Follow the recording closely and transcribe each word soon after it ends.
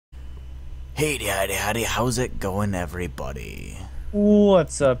Howdy, how's it going, everybody?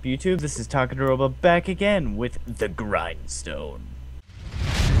 What's up, YouTube? This is Talking to Robo back again with the GrindStone.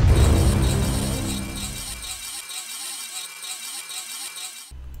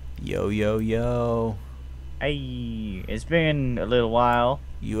 Yo, yo, yo. Hey, it's been a little while.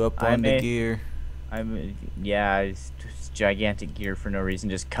 You up on the gear? Yeah, it's just gigantic gear for no reason,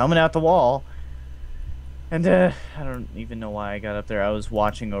 just coming out the wall. And, I don't even know why I got up there. I was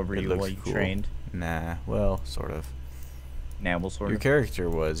watching over you while you trained. Nah, well, sort of. Nah, well, sort of. Your character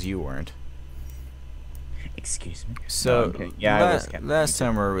was, you weren't. Excuse me. So, okay. Yeah, last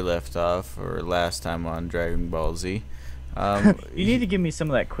time where we left off, or last time on Dragon Ball Z, you need to give me some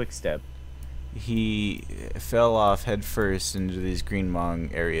of that quick step. He fell off head first into this Green Mong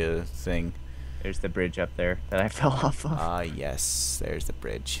area thing. There's the bridge up there that I fell off of. Ah, yes, there's the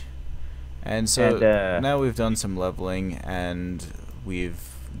bridge. And so now we've done some leveling and we've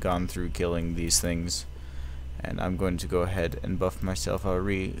gone through killing these things. And I'm going to go ahead and buff myself a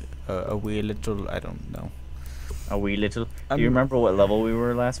wee little, I don't know. A wee little? Do you remember what level we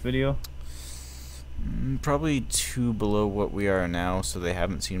were last video? Probably 2 below what we are now, so they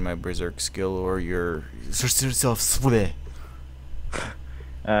haven't seen my berserk skill or your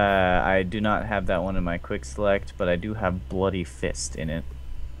I do not have that one in my quick select, but I do have Bloody Fist in it.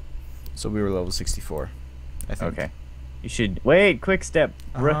 So we were level 64, I think. Okay. You should wait. Quick step.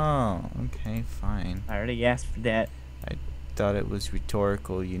 Oh, okay, fine. I already asked for that. I thought it was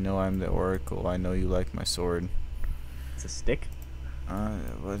rhetorical. You know I'm the oracle. I know you like my sword. It's a stick.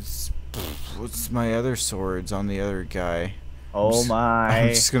 What's my other swords on the other guy? Oh my! I'm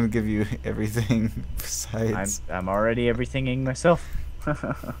just gonna give you everything besides. I'm already everythinging myself.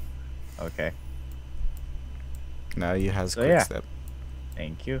 Okay. Now you has quick step.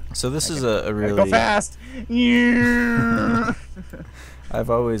 Thank you. So this is a really go fast. I've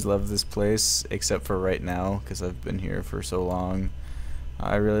always loved this place, except for right now, because I've been here for so long.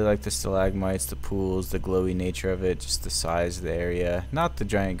 I really like the stalagmites, the pools, the glowy nature of it, just the size of the area. Not the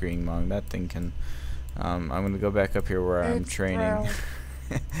giant green mong. That thing can. I'm gonna go back up here where I'm training.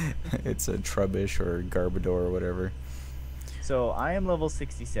 It's a Trubbish or Garbodor or whatever. So I am level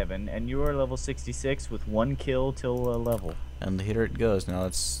 67, and you are level 66 with 1 kill till level. And here it goes. Now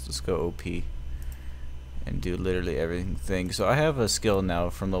let's go OP and do literally everything. So I have a skill now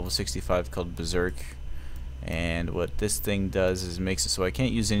from level 65 called Berserk, and what this thing does is makes it so I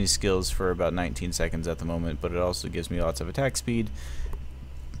can't use any skills for about 19 seconds at the moment, but it also gives me lots of attack speed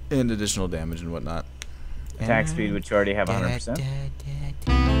and additional damage and whatnot. Attack speed, which you already have 100%.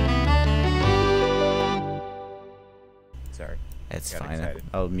 Sorry. That's fine.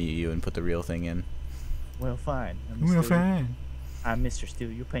 I'll mute you and put the real thing in. Well, fine. I'm Mr.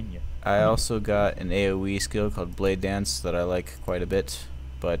 Steal Your Pena. I also got an AoE skill called Blade Dance that I like quite a bit,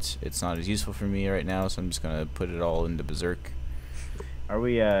 but it's not as useful for me right now, so I'm just gonna put it all into Berserk. Are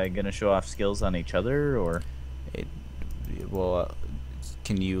we gonna show off skills on each other, or? Well,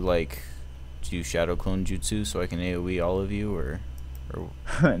 can you like do Shadow Clone Jutsu so I can AoE all of you, or?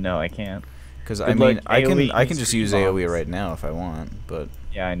 No, I can't. Because I mean, I can just use AoE right now if I want, but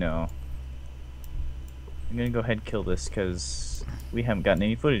yeah, I know. I'm gonna go ahead and kill this because we haven't gotten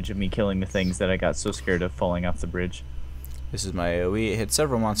any footage of me killing the things that I got so scared of falling off the bridge. This is my AoE. It hits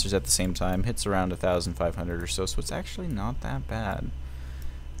several monsters at the same time. Hits around 1,500 or so, so it's actually not that bad.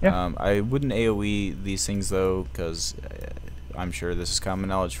 Yeah. I wouldn't AoE these things though, because I'm sure this is common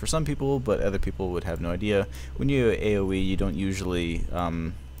knowledge for some people, but other people would have no idea. When you AoE, you don't usually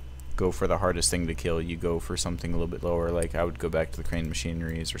go for the hardest thing to kill. You go for something a little bit lower, like I would go back to the crane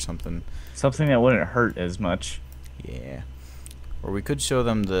machineries or something. Something that wouldn't hurt as much. Yeah. Or we could show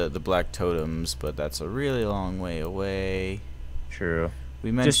them the black totems, but that's a really long way away. True.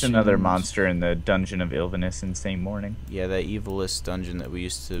 We mentioned just another monster in the dungeon of Ilvinus in St. Morning. Yeah, that Evilus dungeon that we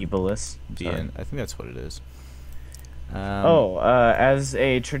used to be in. I think that's what it is. As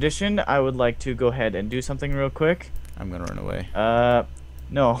a tradition, I would like to go ahead and do something real quick. I'm gonna run away.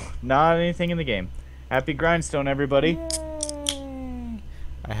 No, not anything in the game. Happy GrindStone, everybody. Yay.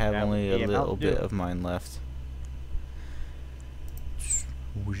 I have only a little bit of mine left.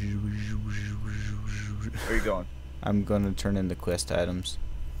 Where are you going? I'm gonna turn in the quest items.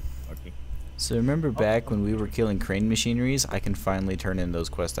 Okay. So remember back when we were killing crane machineries, I can finally turn in those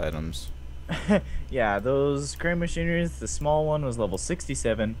quest items. Yeah, those crane machineries, the small one was level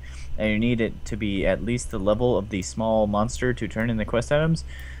 67, and you need it to be at least the level of the small monster to turn in the quest items.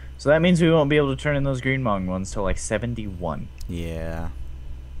 So that means we won't be able to turn in those green mong ones till like 71. Yeah.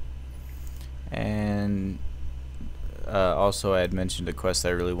 And also I had mentioned a quest I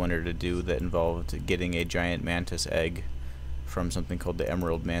really wanted to do that involved getting a giant mantis egg from something called the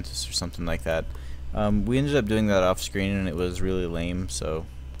Emerald Mantis or something like that. We ended up doing that off screen, and it was really lame. So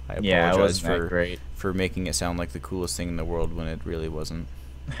I apologize for making it sound like the coolest thing in the world when it really wasn't.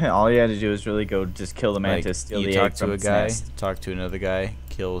 All you had to do is really go just kill the mantis, steal the egg from its nest. Talk to another guy,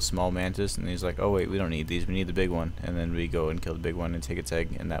 kill a small mantis, and he's like, "Oh wait, we don't need these. We need the big one." And then we go and kill the big one and take its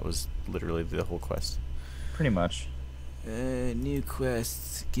egg, and that was literally the whole quest. Pretty much. New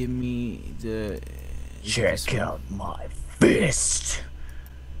quest. Give me the. Check out my fist.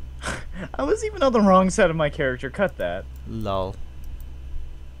 I was even on the wrong side of my character. Cut that. Lol.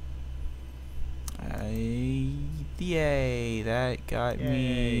 Yay! That got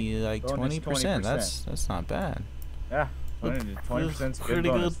me like 20%. That's not bad. Yeah, 20% is a good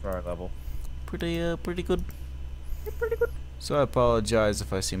bonus for our level. Pretty good. Yeah, pretty good. So I apologize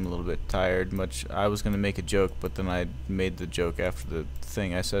if I seem a little bit tired. I was gonna make a joke, but then I made the joke after the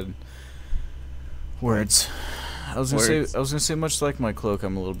thing. I said words. I was gonna say much like my cloak.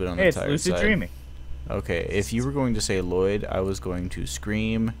 I'm a little bit on the tired side. It's lucid dreaming. Okay, if you were going to say Lloyd, I was going to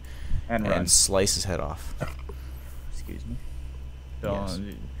scream and slice his head off. Excuse me.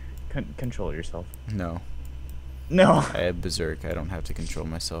 Don't control yourself. No. No. I have berserk. I don't have to control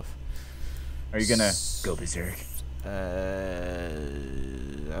myself. Are you gonna go berserk? I'm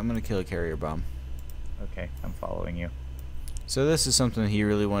gonna kill a carrier bomb. Okay, I'm following you. So this is something he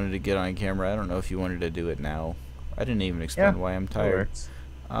really wanted to get on camera. I don't know if you wanted to do it now. I didn't even explain why I'm tired.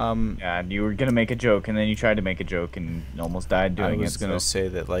 Yeah, you were gonna make a joke, and then you tried to make a joke and almost died doing it. I was gonna say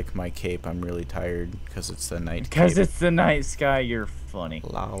that, like my cape, I'm really tired because it's the night. Because it's the night sky. You're funny.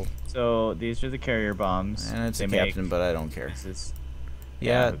 Lol. So these are the carrier bombs. And it's a captain, but I don't care.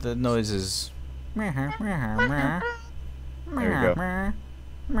 Yeah, the noises. There we go.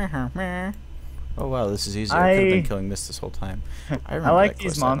 Oh wow, this is easy. I could have been killing this whole time. I like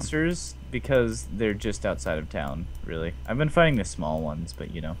these monsters because they're just outside of town, really. I've been fighting the small ones,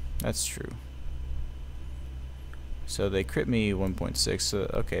 but you know. That's true. So they crit me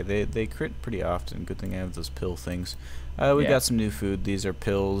 1.6. Okay, they crit pretty often. Good thing I have those pill things. We got some new food. These are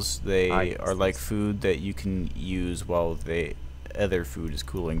pills. They are like food that you can use while the other food is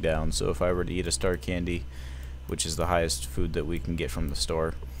cooling down. So if I were to eat a star candy, which is the highest food that we can get from the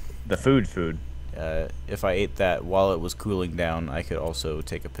store. The food. If I ate that while it was cooling down, I could also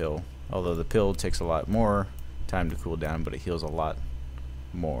take a pill. Although the pill takes a lot more time to cool down, but it heals a lot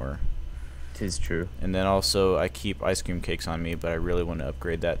more. 'Tis true. And then also I keep ice cream cakes on me, but I really want to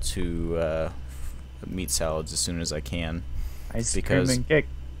upgrade that to meat salads as soon as I can. Ice cream and cake.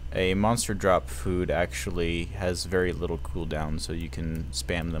 A monster drop food actually has very little cooldown, so you can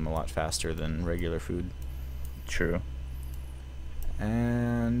spam them a lot faster than regular food. True.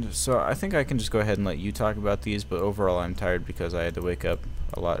 And so I think I can just go ahead and let you talk about these, but overall I'm tired because I had to wake up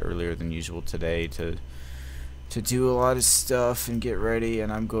a lot earlier than usual today to do a lot of stuff and get ready,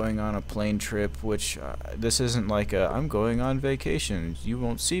 and I'm going on a plane trip, which this isn't like I'm going on vacation. You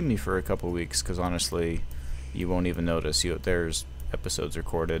won't see me for a couple weeks because honestly you won't even notice. There's episodes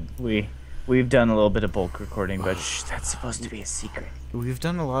recorded. We've done a little bit of bulk recording, but shh, that's supposed to be a secret. We've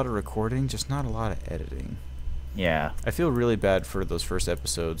done a lot of recording, just not a lot of editing. Yeah. I feel really bad for those first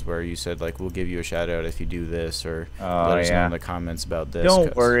episodes where you said, like, we'll give you a shout out if you do this, or let us know in the comments about this.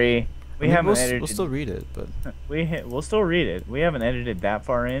 Don't worry. We'll still read it, but we'll still read it. We haven't edited that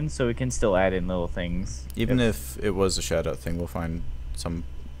far in, so we can still add in little things. Even if it was a shout out thing, we'll find some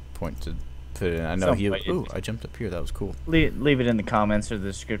point to put it in. I know ooh, I jumped up here. That was cool. Leave it in the comments or the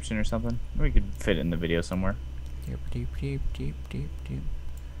description or something. We could fit it in the video somewhere.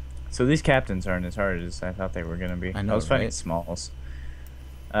 So these captains aren't as hard as I thought they were going to be. I know, I was fighting smalls.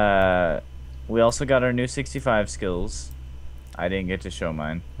 We also got our new 65 skills. I didn't get to show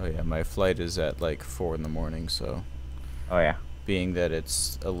mine. Oh yeah, my flight is at like 4 in the morning, so. Oh yeah. Being that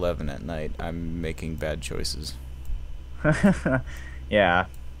it's 11 at night, I'm making bad choices. Yeah.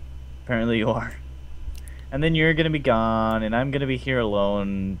 Apparently you are. And then you're going to be gone, and I'm going to be here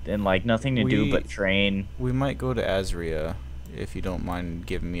alone, and like nothing to do but train. We might go to Azria. If you don't mind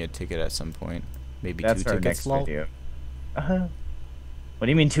giving me a ticket at some point. Maybe That's 2 our tickets. Next video. What do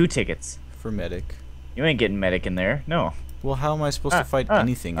you mean 2 tickets? For medic. You ain't getting medic in there. No. Well, how am I supposed to fight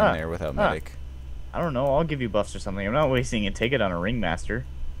anything in there without medic? I don't know. I'll give you buffs or something. I'm not wasting a ticket on a ringmaster.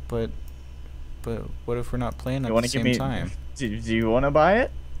 But what if we're not playing at the same time? Do you want to buy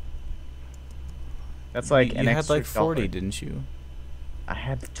it? That's like you had like 40, didn't you? I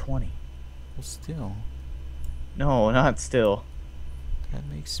had 20. Well, still. No, not still. That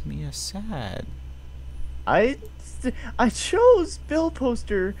makes me sad. I chose Bill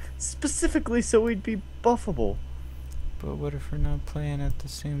Poster specifically so we'd be buffable. But what if we're not playing at the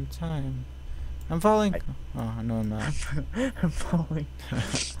same time? I'm falling. Oh, no, I'm not. I'm falling.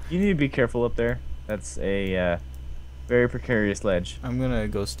 You need to be careful up there. That's a very precarious ledge. I'm gonna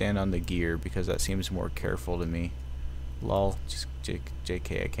go stand on the gear because that seems more careful to me. Lol. Just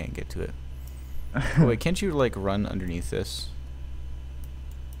JK, I can't get to it. Oh, wait, can't you like run underneath this?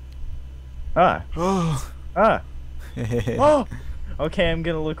 Ah. Oh. Ah. Oh. Okay, I'm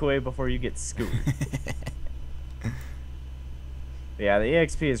gonna look away before you get scooped. Yeah, the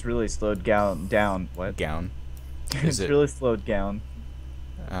EXP is really slowed down. What? Gown. It's really slowed down.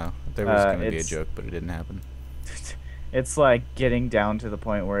 Oh, there was gonna be a joke, but it didn't happen. It's like getting down to the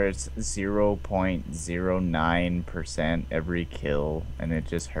point where it's 0.09% every kill, and it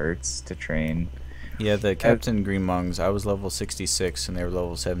just hurts to train. Yeah, the Captain Green Mongs, I was level 66 and they were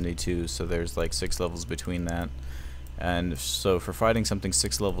level 72, so there's like 6 levels between that. And so for fighting something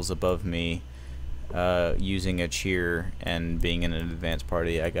 6 levels above me, using a cheer and being in an advanced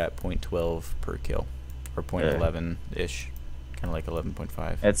party, I got 0.12 per kill, or 0.11-ish. Kind of like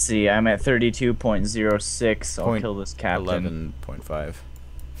 11.5. Let's see, I'm at 32.06. I'll kill this captain. 11.5.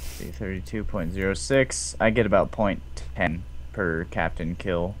 See, 32.06. I get about 0.10 per captain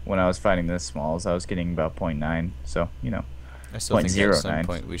kill. When I was fighting the smalls, I was getting about 0.9. So, you know, I still think at some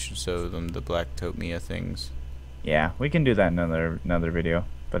point we should show them the Black Topmia things. Yeah, we can do that in another video.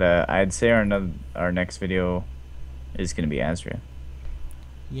 But I'd say our next video is gonna be Azria.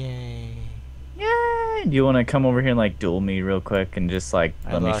 Yay. Yay! Do you want to come over here and like duel me real quick and just like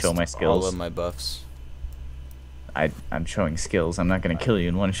let me show my skills? All of my buffs. I'm showing skills. I'm not gonna kill you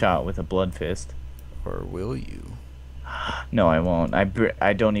in one shot with a blood fist. Or will you? No, I won't.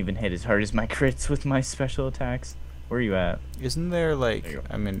 I don't even hit as hard as my crits with my special attacks. Where are you at? Isn't there like,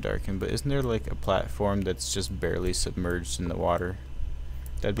 I'm in Darken, but isn't there like a platform that's just barely submerged in the water?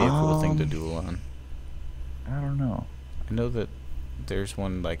 That'd be a cool thing to duel on. I don't know. I know that there's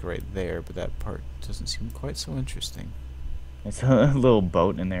one like right there, but that part doesn't seem quite so interesting. It's a little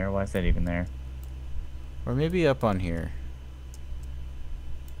boat in there. Why is that even there? Or maybe up on here.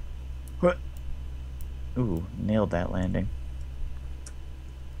 What? Ooh, nailed that landing.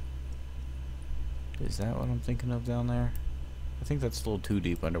 Is that what I'm thinking of down there? I think that's a little too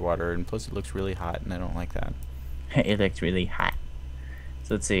deep underwater, and plus it looks really hot, and I don't like that. It looks really hot.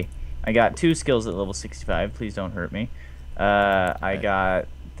 So let's see. I got 2 skills at level 65. Please don't hurt me. I got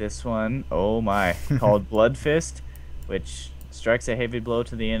this one, oh my, called Blood Fist, which strikes a heavy blow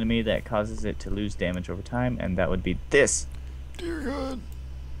to the enemy that causes it to lose damage over time, and that would be this. Dear God.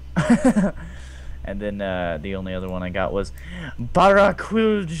 And then the only other one I got was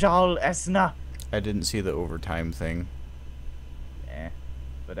Barakuljal Esna. I didn't see the overtime thing.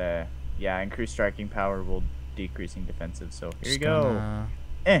 But yeah, increased striking power while decreasing defensive. So here you go.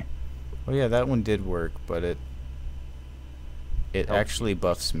 Well, yeah, that one did work, but it actually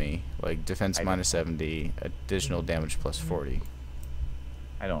buffs me, like defense minus 70, additional damage plus 40.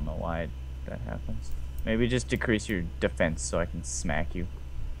 I don't know why that happens. Maybe just decrease your defense so I can smack you.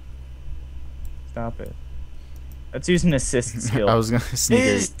 Stop it. Let's use an assist skill. I was gonna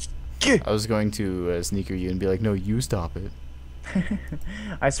sneaker you and be like, no, you stop it.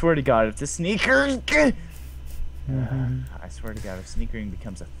 I swear to God, if the sneaker, I swear to God, if sneakering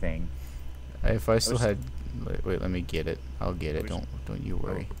becomes a thing. If I still had, wait, let me get it. I'll get it. Don't you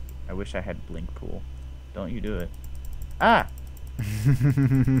worry. I wish I had blink pool. Don't you do it. Ah.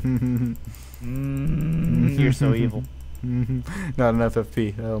 You're so evil. Not enough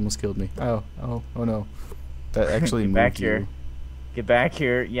FP. That almost killed me. Oh no. That actually moved back here. You. Get back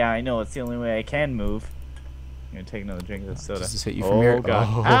here. Yeah, I know. It's the only way I can move. I'm gonna take another drink of this soda. Does this hit you from here? Oh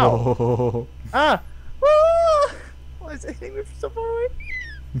God. Ow. Ah. Ah. Why is it hitting me from so far away?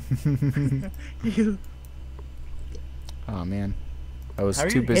 Oh man. I was How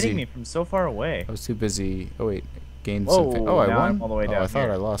too are you busy. hitting me from so far away? I was too busy. Oh wait, gained some. Oh, I won. I'm all the way down I thought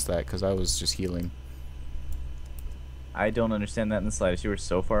here. I lost that because I was just healing. I don't understand that in the slightest. You were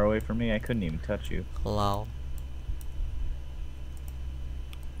so far away from me, I couldn't even touch you. Hello.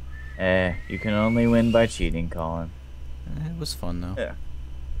 You can only win by cheating, Colin. It was fun though. Yeah.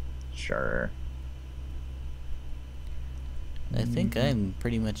 Sure. I think I'm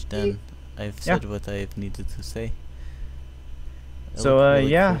pretty much done. I've said what I've needed to say. So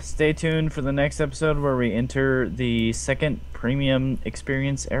yeah, stay tuned for the next episode where we enter the second premium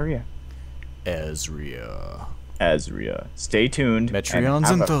experience area. Azria. Stay tuned. Metreon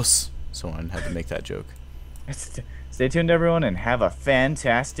Zentos. Someone had to make that joke. Stay tuned, everyone, and have a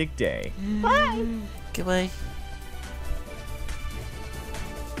fantastic day. Bye. Goodbye.